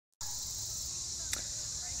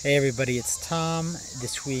Hey everybody, it's Tom.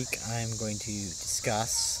 This week I'm going to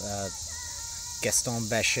discuss Gaston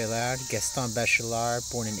Bachelard. Gaston Bachelard,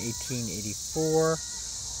 born in 1884,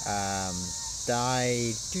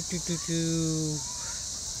 died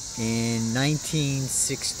in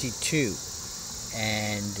 1962.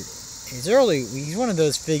 And he's one of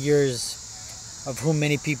those figures of whom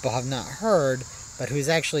many people have not heard, but who's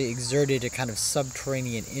actually exerted a kind of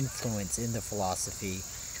subterranean influence in the philosophy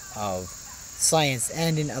of science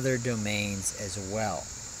and in other domains as well.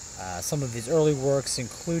 Some of his early works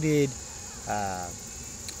included Le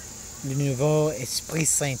Nouveau Esprit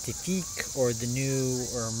Scientifique, or the new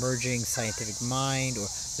or emerging scientific mind, or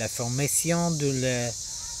La Formation de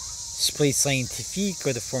l'Esprit Scientifique,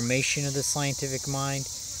 or the formation of the scientific mind.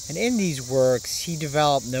 And in these works, he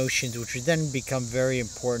developed notions which would then become very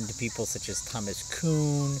important to people such as Thomas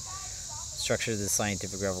Kuhn, Structures of the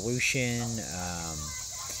Scientific Revolution,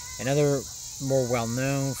 and other more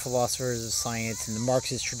well-known philosophers of science. In the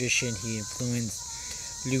Marxist tradition, he influenced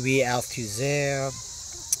Louis Althusser,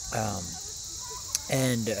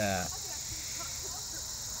 and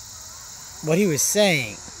what he was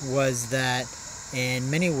saying was that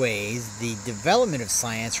in many ways the development of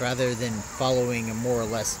science, rather than following a more or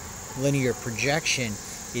less linear projection,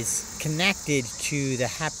 is connected to the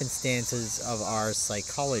happenstances of our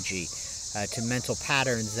psychology, to mental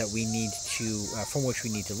patterns that we need to, from which we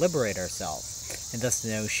need to liberate ourselves, and thus the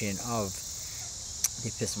notion of the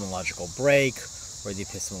epistemological break or the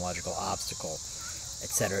epistemological obstacle,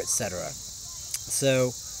 etc., etc.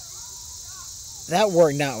 So, that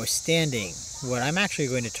work notwithstanding, what I'm actually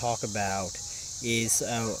going to talk about is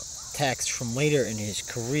a text from later in his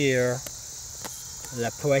career,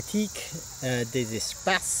 La Poétique des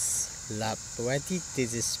Espaces, La Poétique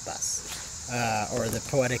des Espaces. Or the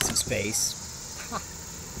Poetics of Space,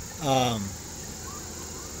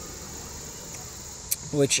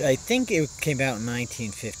 which I think it came out in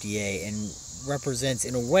 1958 and represents,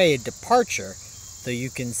 in a way, a departure, though you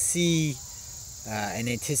can see an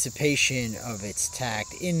anticipation of its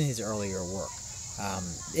tact in his earlier work.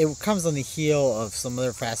 It comes on the heel of some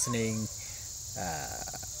other fascinating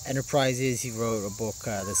enterprises. He wrote a book,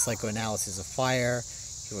 The Psychoanalysis of Fire.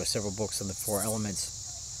 He wrote several books on the Four Elements.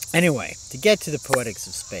 Anyway, to get to the Poetics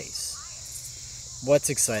of Space, what's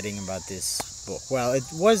exciting about this book? Well, it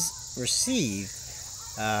was received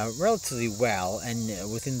relatively well, and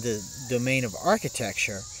within the domain of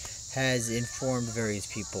architecture has informed various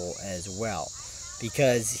people as well,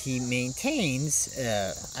 because he maintains,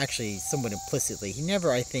 actually somewhat implicitly, he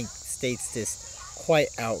never, I think, states this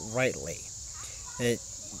quite outrightly, that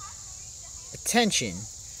attention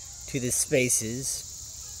to the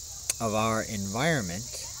spaces of our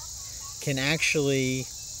environment can actually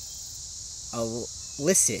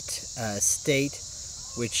elicit a state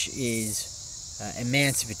which is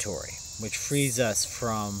emancipatory, which frees us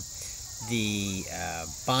from the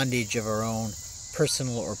bondage of our own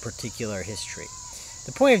personal or particular history.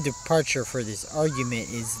 The point of departure for this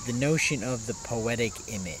argument is the notion of the poetic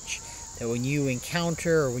image, that when you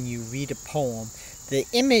encounter or when you read a poem, the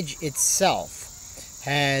image itself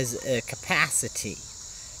has a capacity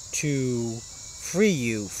to free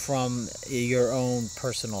you from your own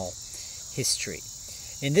personal history.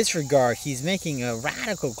 In this regard, he's making a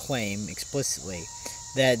radical claim explicitly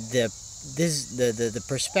that the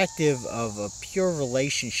perspective of a pure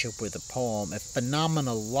relationship with a poem, a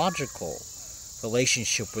phenomenological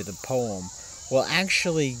relationship with a poem, will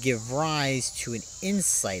actually give rise to an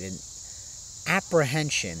insight, an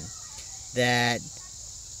apprehension that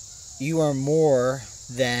you are more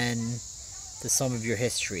than the sum of your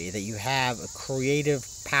history, that you have a creative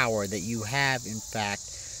power, that you have, in fact,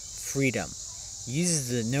 freedom. He uses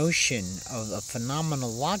the notion of a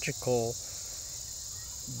phenomenological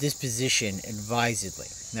disposition advisedly.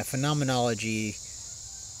 Now, phenomenology,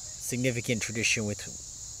 significant tradition with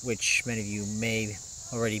which many of you may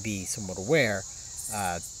already be somewhat aware,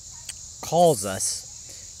 calls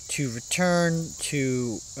us to return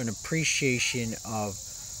to an appreciation of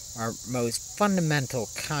our most fundamental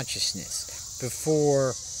consciousness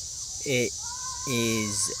before it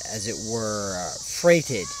is, as it were,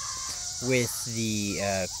 freighted with the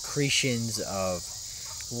accretions of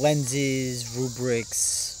lenses,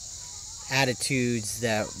 rubrics, attitudes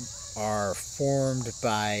that are formed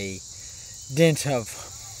by dint of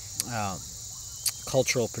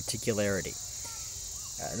cultural particularity.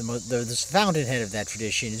 The fountainhead of that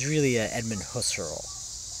tradition is really Edmund Husserl,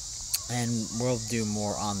 and we'll do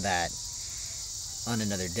more on that on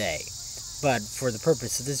another day. But for the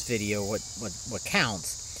purpose of this video, what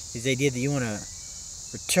counts is the idea that you want to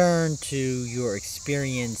return to your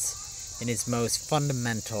experience in its most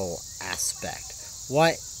fundamental aspect.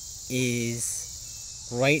 What is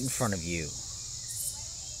right in front of you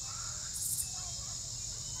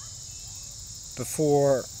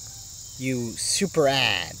before you super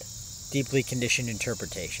add deeply conditioned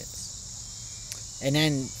interpretations. And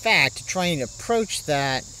in fact, to try and approach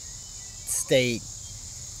that state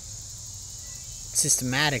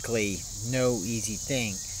systematically, no easy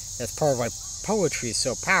thing. That's part of why poetry is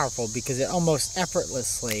so powerful, because it almost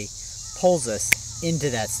effortlessly pulls us into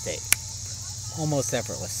that state. Almost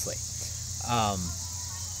effortlessly.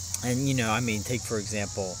 And, you know, I mean, take for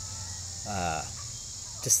example,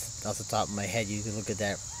 just off the top of my head, you can look at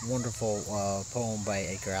that wonderful poem by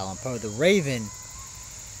Edgar Allan Poe, The Raven.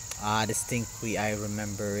 Distinctly, I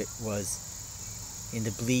remember it was in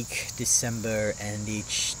the bleak December, and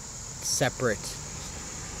each separate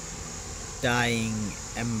dying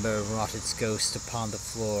ember wrought its ghost upon the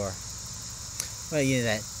floor. Well, you know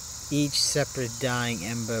that. Each separate dying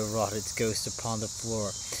ember wrought its ghost upon the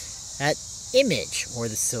floor. That image, or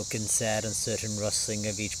the silken, sad, uncertain rustling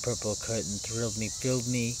of each purple curtain thrilled me, filled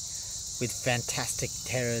me with fantastic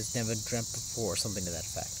terrors never dreamt before, something to that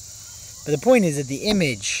effect. But the point is that the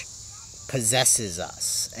image possesses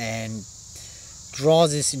us and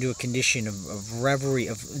draws us into a condition of reverie,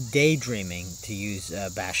 of daydreaming, to use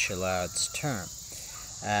Bachelard's term.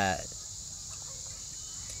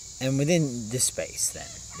 And within this space, then,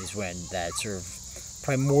 is when that sort of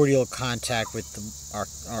primordial contact with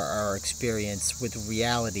our experience with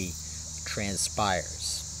reality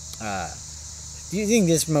transpires. Using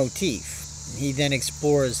this motif, he then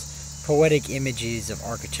explores poetic images of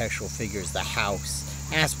architectural figures, the house,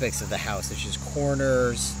 aspects of the house, such as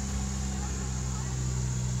corners,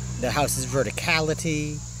 the house's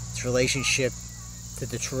verticality, its relationship to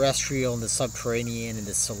the terrestrial and the subterranean and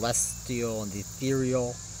the celestial and the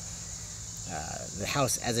ethereal, the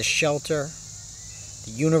house as a shelter,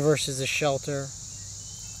 the universe as a shelter.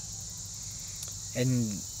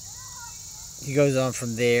 And he goes on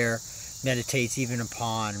from there, meditates even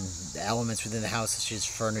upon the elements within the house, such as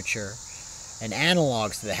furniture, and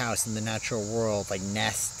analogs to the house in the natural world, like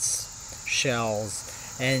nests, shells.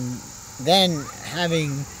 And then,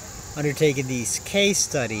 having undertaken these case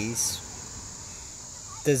studies,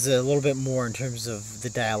 there's a little bit more in terms of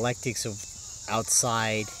the dialectics of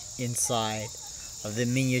outside, inside, of the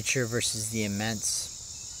miniature versus the immense.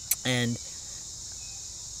 And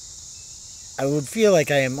I would feel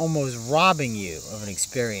like I am almost robbing you of an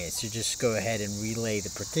experience to just go ahead and relay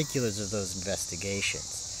the particulars of those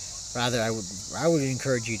investigations. Rather, I would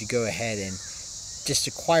encourage you to go ahead and just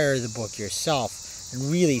acquire the book yourself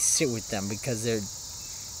and really sit with them, because they're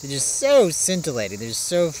just so scintillating, they're just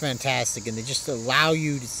so fantastic, and they just allow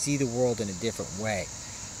you to see the world in a different way.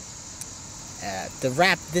 To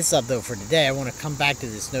wrap this up, though, for today, I want to come back to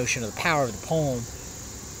this notion of the power of the poem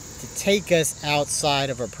to take us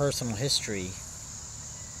outside of our personal history.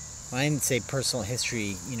 When I didn't say personal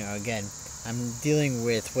history, you know, again, I'm dealing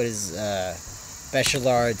with what is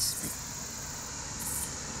Bachelard's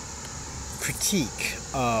critique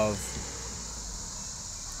of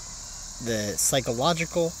the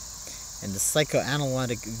psychological and the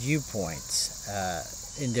psychoanalytic viewpoints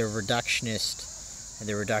in their reductionist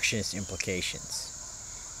implications.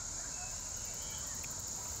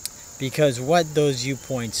 Because what those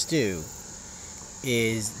viewpoints do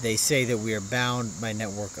is they say that we are bound by a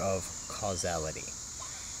network of causality.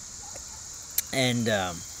 And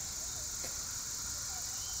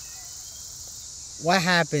what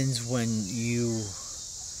happens when you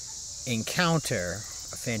encounter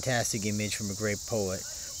a fantastic image from a great poet,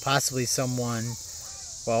 possibly someone,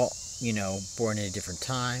 well, you know, born in a different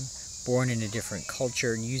time, born in a different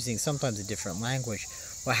culture, and using sometimes a different language?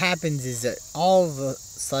 What happens is that all of a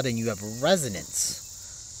sudden you have a resonance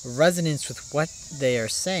with what they are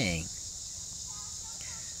saying,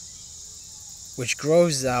 which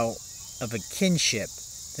grows out of a kinship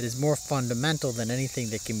that is more fundamental than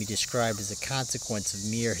anything that can be described as a consequence of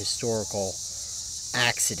mere historical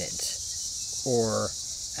accident or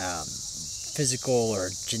physical or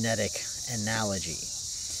genetic analogy.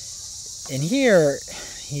 And here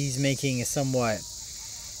he's making a somewhat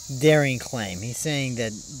daring claim. He's saying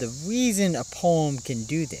that the reason a poem can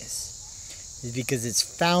do this is because it's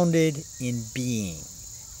founded in being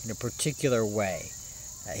in a particular way.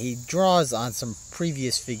 He draws on some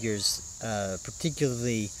previous figures,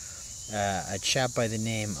 particularly a chap by the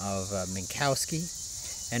name of Minkowski,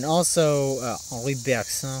 and also Henri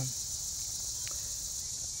Bergson,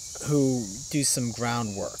 who do some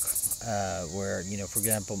groundwork, where, you know, for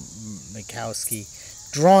example, Minkowski,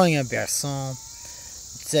 drawing on Bergson,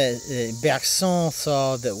 says Bergson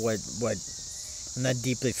saw that what I'm not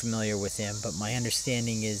deeply familiar with him, but my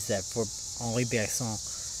understanding is that for Henri Bergson,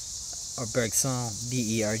 or Bergson,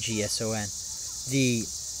 Bergson, the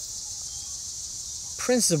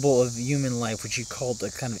principle of human life, which he called a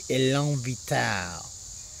kind of élan vital,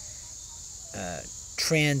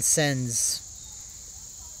 transcends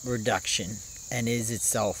reduction and is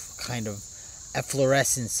itself kind of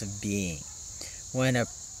efflorescence of being. When a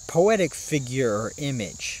poetic figure or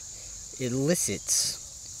image elicits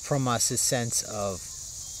from us a sense of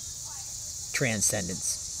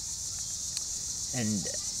transcendence and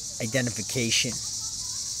identification,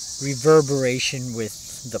 reverberation with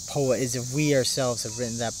the poet, as if we ourselves have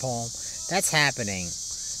written that poem, that's happening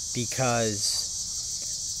because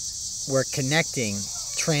we're connecting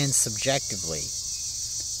transsubjectively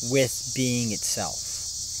with being itself.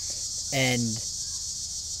 And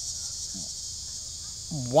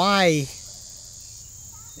why,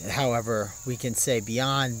 however, we can say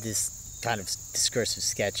beyond this kind of discursive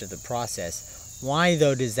sketch of the process, why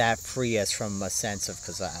though does that free us from a sense of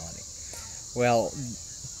causality? Well,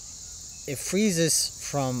 it frees us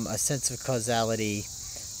from a sense of causality,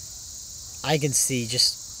 I can see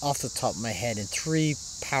just off the top of my head, in three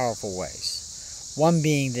powerful ways. One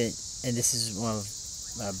being that, and this is one of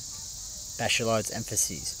Bachelard's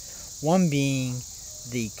emphases, one being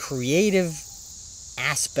the creative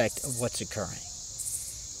aspect of what's occurring,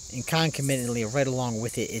 and concomitantly, right along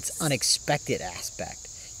with it, its unexpected aspect.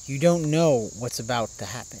 You don't know what's about to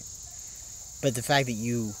happen, but the fact that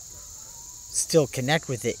you still connect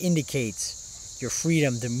with it indicates your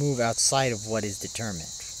freedom to move outside of what is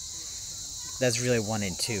determined. That's really one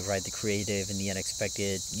and two, right? The creative and the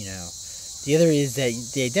unexpected, you know. The other is that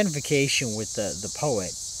the identification with the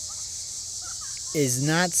poet is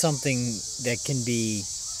not something that can be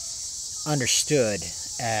understood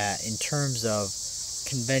in terms of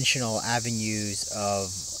conventional avenues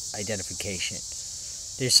of identification.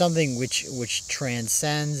 There's something which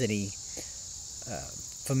transcends any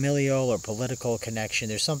familial or political connection.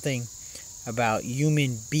 There's something about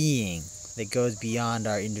human being that goes beyond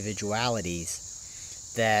our individualities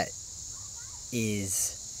that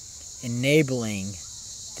is enabling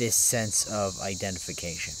this sense of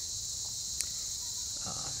identification.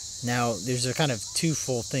 Now, there's a kind of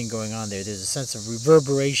twofold thing going on there. There's a sense of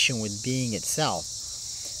reverberation with being itself,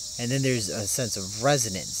 and then there's a sense of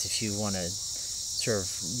resonance, if you want to sort of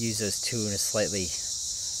use those two in a slightly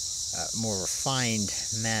more refined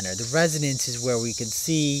manner. The resonance is where we can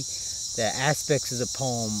see the aspects of the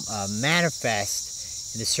poem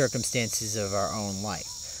manifest in the circumstances of our own life.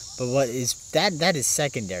 But what is that is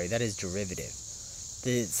secondary, that is derivative.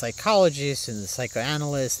 The psychologists and the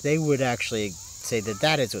psychoanalysts, they would actually say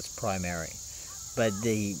that is what's primary. But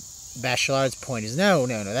the Bachelard's point is no,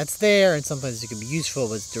 that's there, and sometimes it can be useful,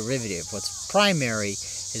 but it's derivative. What's primary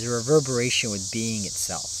is a reverberation with being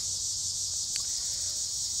itself.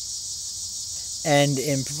 And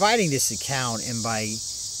in providing this account, and by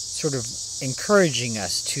sort of encouraging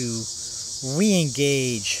us to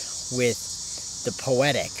re-engage with the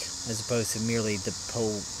poetic as opposed to merely the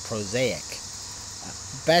prosaic,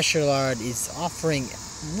 Bachelard is offering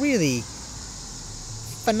really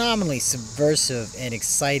phenomenally subversive and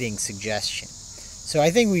exciting suggestion. So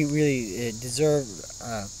I think we really deserve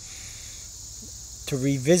to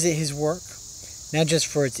revisit his work, not just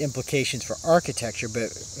for its implications for architecture,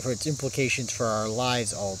 but for its implications for our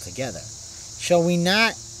lives altogether. Shall we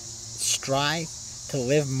not strive to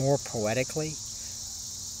live more poetically,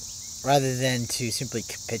 rather than to simply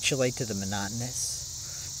capitulate to the monotonous?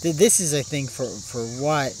 This is, I think, for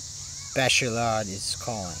what Bachelard is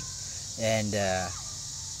calling. And,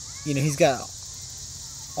 he's got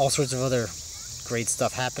all sorts of other great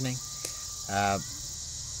stuff happening.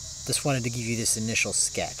 Just wanted to give you this initial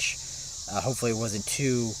sketch. Hopefully it wasn't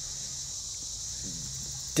too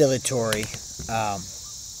dilatory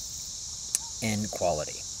in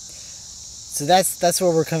quality. So that's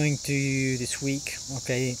what we're coming to you this week.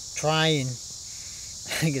 Okay, try and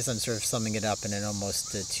I guess I'm sort of summing it up in an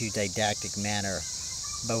almost too didactic manner.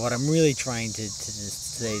 But what I'm really trying to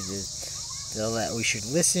say is that we should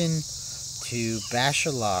listen to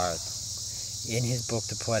Bachelard in his book,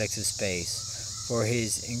 The Poetics of Space, for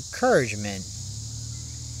his encouragement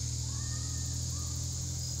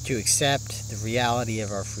to accept the reality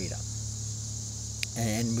of our freedom.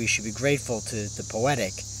 And we should be grateful to the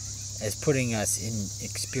poetic as putting us in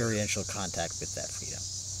experiential contact with that freedom.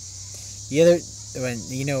 The other,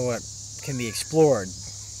 what can be explored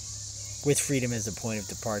with freedom as a point of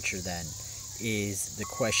departure then is the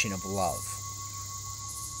question of love.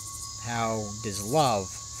 How does love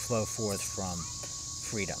flow forth from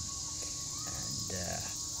freedom? And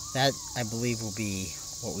that, I believe, will be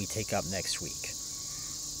what we take up next week.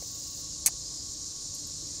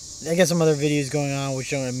 I got some other videos going on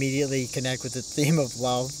which don't immediately connect with the theme of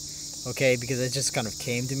love, okay, because it just kind of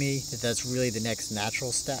came to me that that's really the next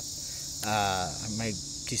natural step. I might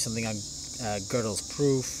do something on Gödel's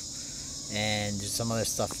proof, and there's some other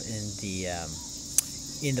stuff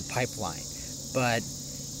in the pipeline. But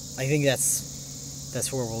I think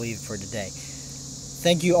that's where we'll leave it for today.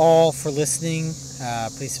 Thank you all for listening.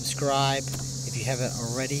 Please subscribe if you haven't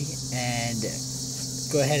already, and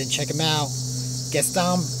go ahead and check him out.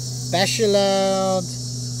 Gaston Bachelard.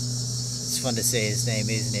 It's fun to say his name,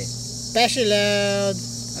 isn't it? Bachelard.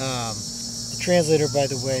 The translator, by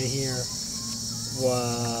the way, here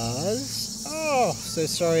was... Oh, so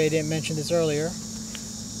sorry I didn't mention this earlier.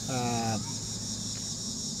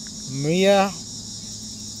 Maria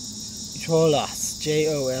Jolas.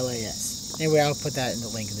 Jolas. Anyway, I'll put that in the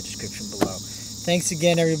link in the description below. Thanks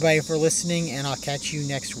again, everybody, for listening, and I'll catch you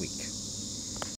next week.